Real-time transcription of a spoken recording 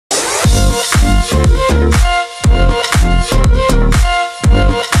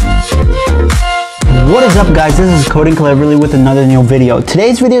What's up guys, this is Coding Cleverly with another new video.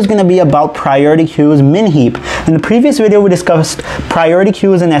 Today's video is going to be about priority queues min heap. In the previous video we discussed priority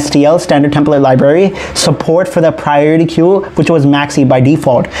queues in STL, standard template library, support for the priority queue which was max heap by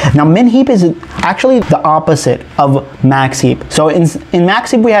default. Now min heap is actually the opposite of max heap. So in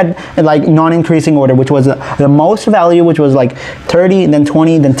max heap we had like non-increasing order, which was the most value, which was like 30, then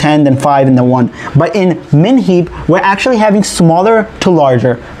 20, then 10, then 5, and then 1. But in min heap we're actually having smaller to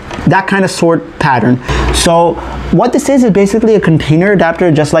larger, that kind of sort pattern. So what this is basically a container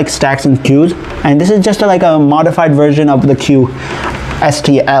adapter, just like stacks and queues, and this is just like a modified version of the queue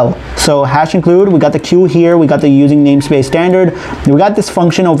STL. So hash include, we got the queue here, we got the using namespace standard, we got this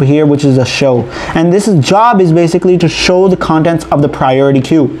function over here which is a show, and this job is basically to show the contents of the priority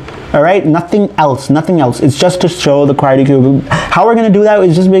queue. All right, nothing else. It's just to show the priority queue. How we're going to do that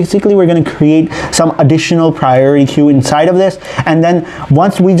is just basically we're going to create some additional priority queue inside of this, and then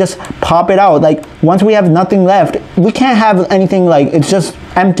once we just pop it out, like once we have nothing left, we can't have anything, like it's just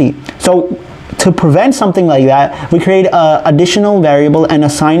empty. So to prevent something like that, we create an additional variable and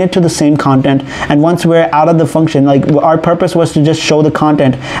assign it to the same content, and once we're out of the function, like our purpose was to just show the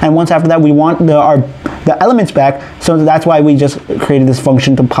content, and once after that we want the elements back, so that's why we just created this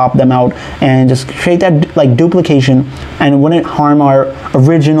function to pop them out and just create that like duplication, and it wouldn't harm our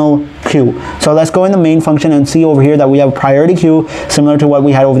original queue. So let's go in the main function and see over here that we have a priority queue similar to what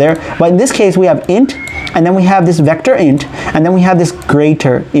we had over there, but in this case we have int, and then we have this vector int, and then we have this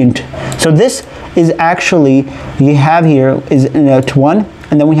greater int. So this is actually, you have here is to 1,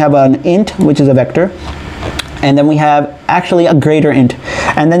 and then we have an int which is a vector, and then we have actually a greater int,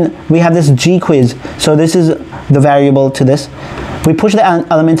 and then we have this g quiz. So this is the variable to this. We push the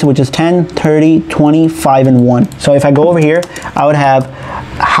elements which is 10, 30, 20, 5, and 1. So if I go over here, I would have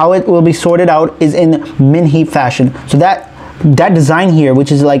how it will be sorted out is in min heap fashion. So that design here,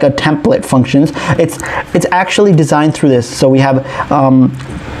 which is like a template functions, it's actually designed through this. So we have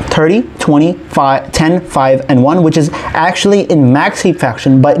 30, 20, 5, 10, 5, and 1, which is actually in max heap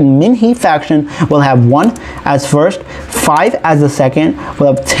faction, but in min heap faction we'll have 1 as first, 5 as the second,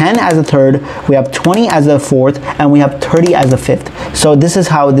 we'll have 10 as the third, we have 20 as the fourth, and we have 30 as the fifth. So this is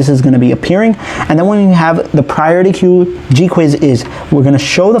how this is going to be appearing. And then when you have the priority queue gquiz is, we're going to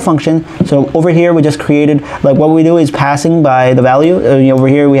show the function. So over here we just created, like what we do is passing by the value. Over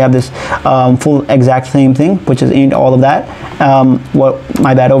here we have this full exact same thing, which is int all of that.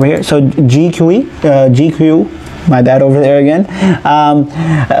 My bad over here. So GQ, my bad over there again.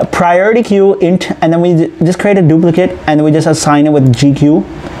 Priority queue int, and then we just create a duplicate, and then we just assign it with GQ.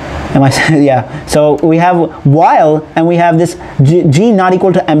 Yeah, so we have while, and we have this g not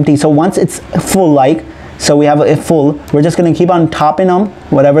equal to empty. So once it's full, like, so we have it full, we're just going to keep on topping them,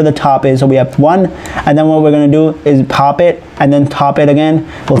 whatever the top is. So we have 1, and then what we're going to do is pop it, and then top it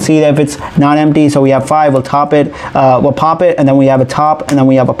again. We'll see that if it's not empty, so we have 5, we'll top it, we'll pop it, and then we have a top, and then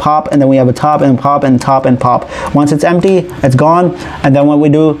we have a pop, and then we have a top, and pop, and top, and pop. Once it's empty, it's gone, and then what we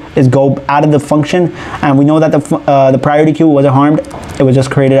do is go out of the function, and we know that the priority queue wasn't harmed. It was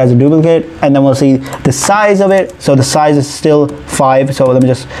just created as a duplicate, and then we'll see the size of it. So the size is still 5, so let me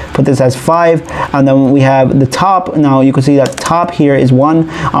just put this as 5, and then we have the top. Now you can see that top here is 1,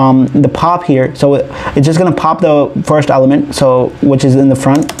 the pop here, so it's just going to pop the first element, so which is in the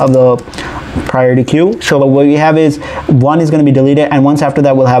front of the priority queue. So what we have is 1 is going to be deleted, and once after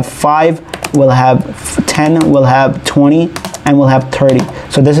that we'll have 5, we'll have 10, we'll have 20, and we'll have 30.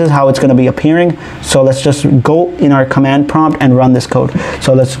 So this is how it's going to be appearing. So let's just go in our command prompt and run this code.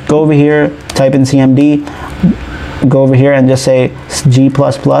 So let's go over here, type in cmd, go over here and just say g++,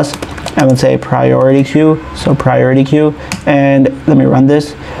 and we'll say priority queue. So priority queue, and let me run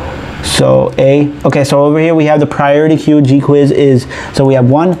this. So okay, so over here we have the priority queue gquiz is, so we have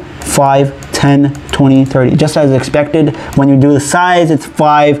 1, 5, 10, 20, 30, just as expected. When you do the size, it's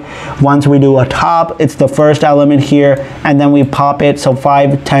 5. Once we do a top, it's the first element here, and then we pop it, so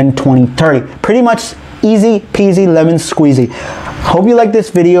 5, 10, 20, 30. Pretty much easy peasy lemon squeezy. Hope you like this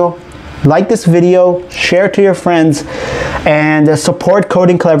video. Like this video, share to your friends, and support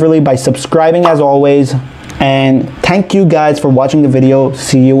Coding Cleverly by subscribing as always. And thank you guys for watching the video.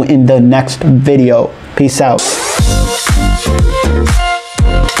 See you in the next video. Peace out.